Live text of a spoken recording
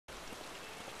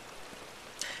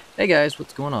Hey guys,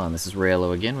 what's going on? This is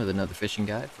Raylo again with another fishing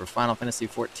guide for Final Fantasy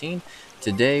XIV.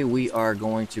 Today we are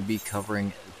going to be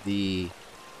covering the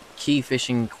key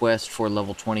fishing quest for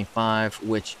level 25,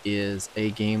 which is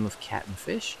a game of cat and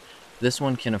fish. This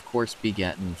one can of course be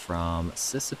gotten from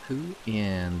Sisyphus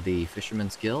in the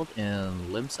Fisherman's Guild in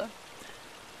Limsa.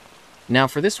 Now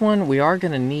for this one, we are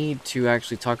going to need to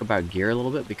actually talk about gear a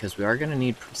little bit because we are going to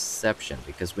need perception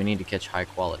because we need to catch high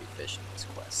quality fish in this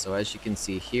quest. So as you can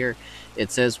see here,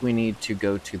 it says we need to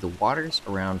go to the waters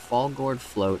around Fallgourd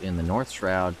Float in the North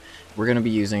Shroud. We're going to be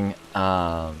using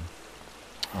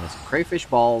crayfish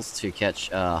balls to catch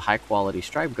high quality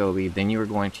striped goby. Then you are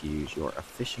going to use your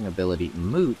fishing ability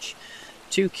mooch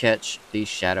to catch the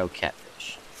Shadow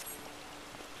Catfish.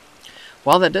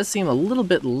 While that does seem a little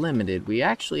bit limited, we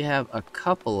actually have a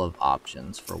couple of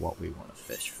options for what we want to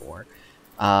fish for.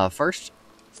 First,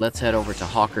 let's head over to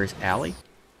Hawker's Alley.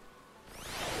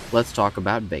 Let's talk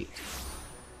about bait.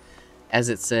 As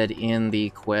it said in the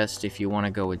quest, if you want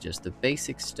to go with just the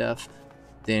basic stuff,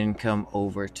 then come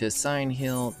over to Sign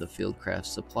Hill, the Fieldcraft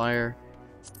Supplier.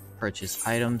 Purchase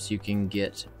items. You can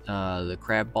get the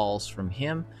crab balls from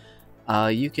him.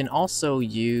 You can also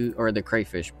use, or the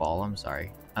crayfish ball, I'm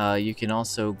sorry. You can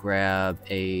also grab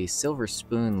a silver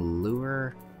spoon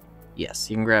lure. Yes,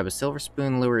 you can grab a silver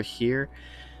spoon lure here.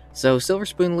 So silver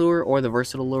spoon lure or the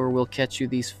versatile lure will catch you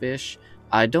these fish.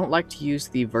 I don't like to use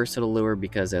the versatile lure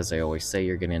because, as I always say,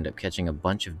 you're going to end up catching a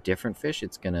bunch of different fish.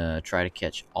 It's going to try to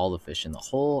catch all the fish in the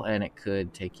hole, and it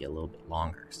could take you a little bit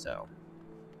longer. So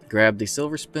grab the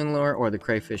silver spoon lure or the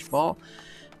crayfish ball.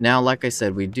 Now, like I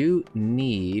said, we do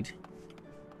need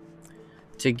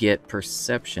to get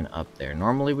perception up there.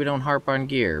 Normally we don't harp on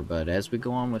gear, but as we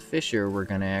go on with Fisher, we're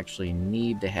going to actually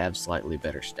need to have slightly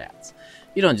better stats.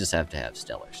 You don't just have to have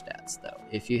stellar stats, though.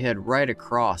 If you head right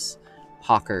across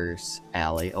Hawker's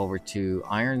Alley over to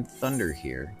Iron Thunder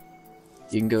here,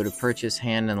 you can go to Purchase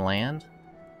Hand and Land.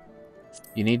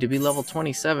 You need to be level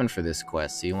 27 for this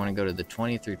quest, so you want to go to the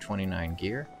 20 through 29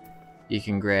 gear. You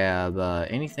can grab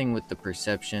anything with the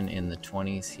perception in the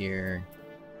 20s here,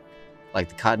 like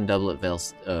the Cotton Doublet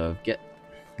Veil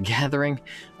Gathering,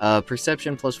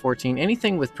 Perception plus 14.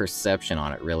 Anything with perception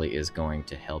on it really is going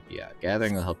to help you out.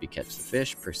 Gathering will help you catch the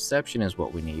fish. Perception is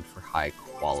what we need for high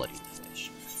quality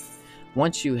fish.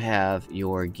 Once you have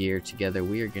your gear together,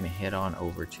 we are going to head on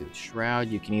over to the Shroud.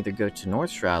 You can either go to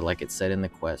North Shroud, like it said in the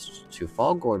quest, to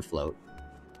Fallgourd Float.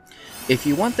 If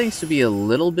you want things to be a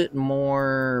little bit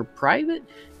more private,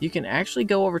 you can actually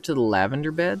go over to the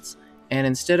Lavender Beds. And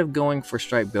instead of going for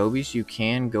striped gobies, you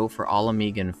can go for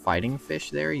Alamegan fighting fish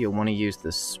there. You'll want to use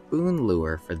the spoon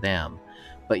lure for them.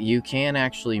 But you can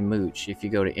actually mooch. If you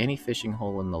go to any fishing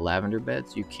hole in the lavender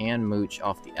beds, you can mooch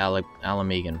off the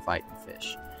Alamegan fighting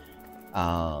fish.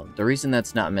 The reason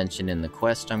that's not mentioned in the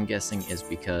quest, I'm guessing, is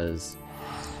because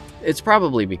it's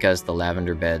probably because the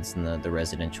lavender beds and the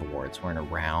residential wards weren't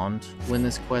around when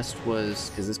this quest was,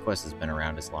 because this quest has been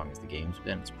around as long as the game's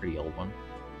been. It's a pretty old one.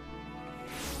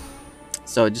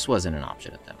 So it just wasn't an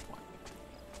option at that point.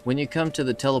 When you come to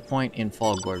the telepoint in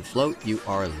Fallgourd Float, you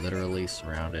are literally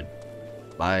surrounded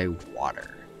by water.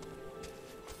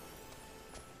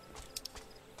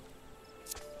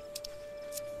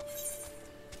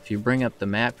 If you bring up the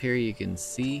map here, you can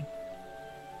see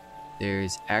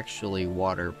there's actually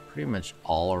water pretty much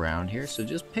all around here. So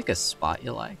just pick a spot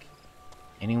you like.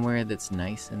 Anywhere that's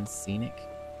nice and scenic.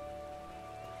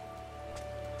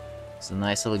 It's a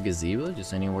nice little gazebo,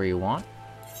 just anywhere you want.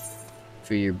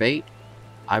 For your bait,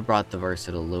 I brought the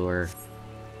versatile lure.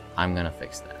 I'm gonna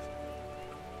fix that.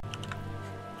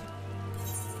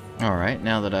 Alright,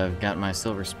 now that I've got my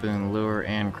silver spoon lure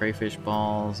and crayfish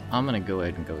balls, I'm gonna go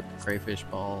ahead and go with the crayfish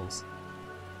balls.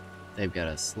 They've got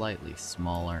a slightly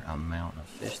smaller amount of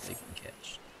fish they can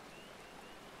catch.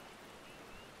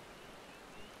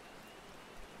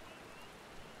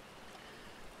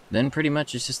 Then pretty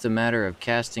much it's just a matter of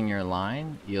casting your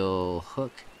line. You'll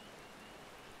hook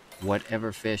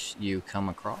whatever fish you come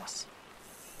across.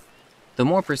 The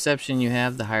more perception you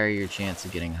have, the higher your chance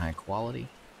of getting high quality.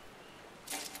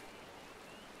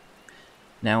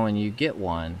 Now when you get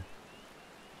one,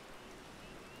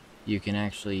 you can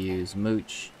actually use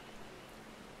mooch,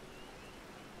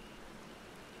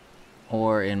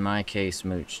 or in my case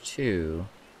mooch 2.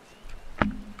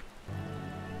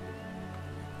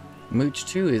 Mooch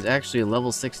 2 is actually a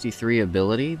level 63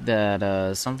 ability that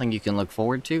is something you can look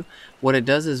forward to. What it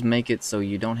does is make it so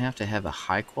you don't have to have a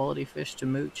high quality fish to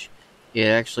mooch. It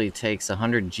actually takes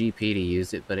 100 GP to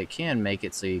use it, but it can make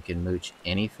it so you can mooch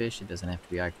any fish. It doesn't have to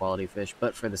be high quality fish,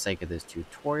 but for the sake of this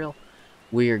tutorial,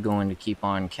 we are going to keep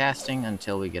on casting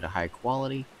until we get a high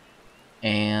quality.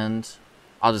 And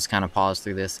I'll just kind of pause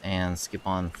through this and skip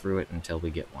on through it until we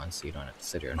get one, so you don't have to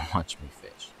sit here and watch me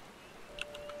fish.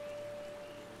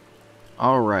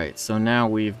 Alright, so now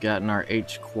we've gotten our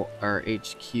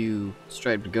HQ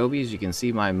Striped Goby. As you can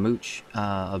see, my mooch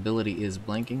ability is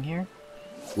blinking here.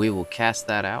 We will cast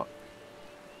that out.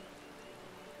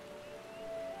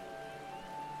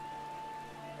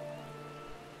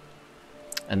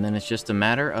 And then it's just a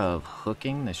matter of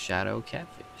hooking the Shadow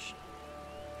Catfish.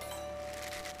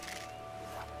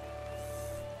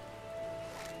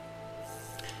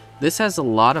 This has a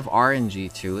lot of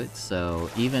RNG to it, so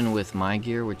even with my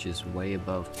gear, which is way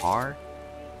above par,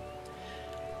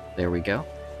 there we go.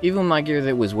 Even with my gear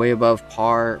that was way above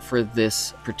par for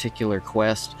this particular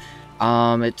quest,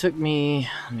 it took me,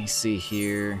 let me see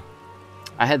here,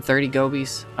 I had 30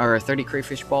 gobies, or 30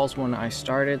 crayfish balls when I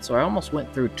started, so I almost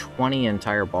went through 20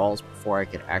 entire balls before I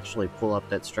could actually pull up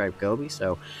that Striped Goby,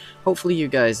 so hopefully you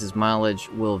guys' mileage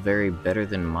will vary better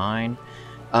than mine.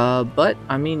 But,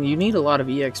 I mean, you need a lot of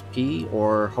EXP,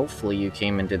 or hopefully you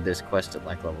came and did this quest at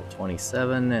like level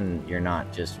 27, and you're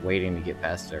not just waiting to get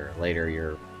past it, or later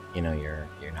you're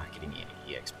not getting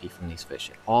any EXP from these fish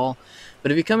at all.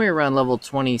 But if you come here around level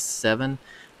 27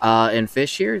 and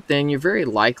fish here, then you're very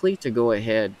likely to go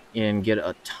ahead and get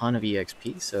a ton of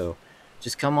EXP. So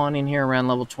just come on in here around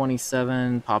level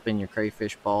 27, pop in your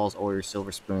crayfish balls or your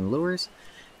silver spoon lures,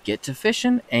 get to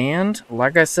fishing, and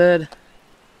like I said,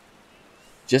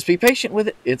 just be patient with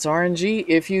it. It's RNG.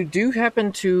 If you do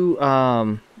happen to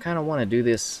kind of want to do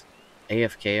this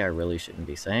AFK, I really shouldn't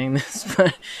be saying this, but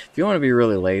if you want to be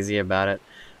really lazy about it,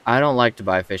 I don't like to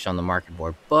buy fish on the market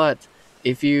board, but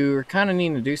if you're kind of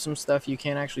needing to do some stuff, you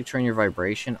can actually turn your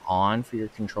vibration on for your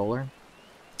controller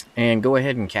and go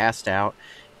ahead and cast out.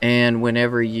 And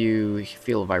whenever you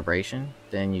feel a vibration,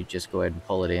 then you just go ahead and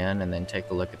pull it in and then take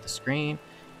a look at the screen.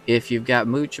 If you've got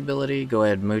mooch ability, go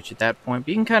ahead and mooch at that point. But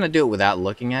you can kind of do it without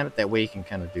looking at it. That way you can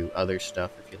kind of do other stuff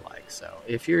if you like. So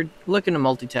if you're looking to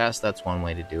multitask, that's one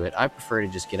way to do it. I prefer to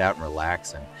just get out and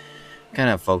relax and kind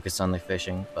of focus on the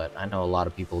fishing. But I know a lot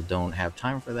of people don't have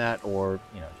time for that, or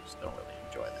just don't really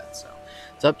enjoy that. So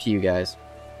it's up to you guys.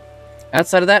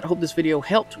 Outside of that, hope this video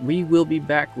helped. We will be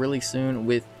back really soon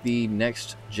with the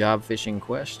next job fishing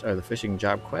quest, or the fishing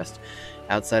job quest.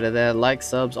 Outside of that, like,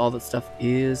 subs, all that stuff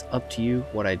is up to you.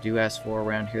 What I do ask for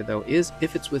around here, though, is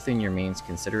if it's within your means,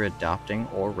 consider adopting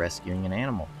or rescuing an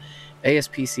animal.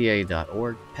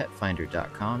 ASPCA.org,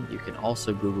 petfinder.com. You can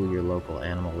also Google your local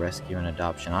animal rescue and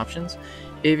adoption options.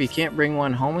 If you can't bring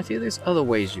one home with you, there's other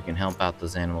ways you can help out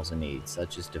those animals in need,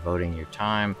 such as devoting your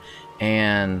time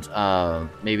and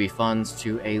maybe funds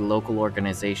to a local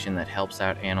organization that helps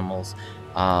out animals,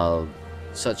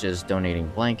 such as donating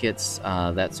blankets,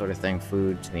 that sort of thing,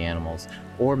 food to the animals,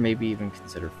 or maybe even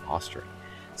consider fostering.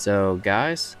 So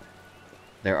guys,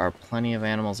 there are plenty of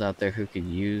animals out there who could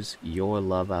use your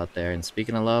love out there. And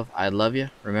speaking of love, I love you.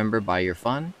 Remember, buy your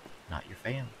fun, not your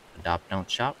fam. Adopt, don't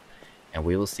shop. And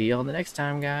we will see you all the next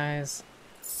time, guys.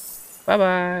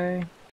 Bye-bye.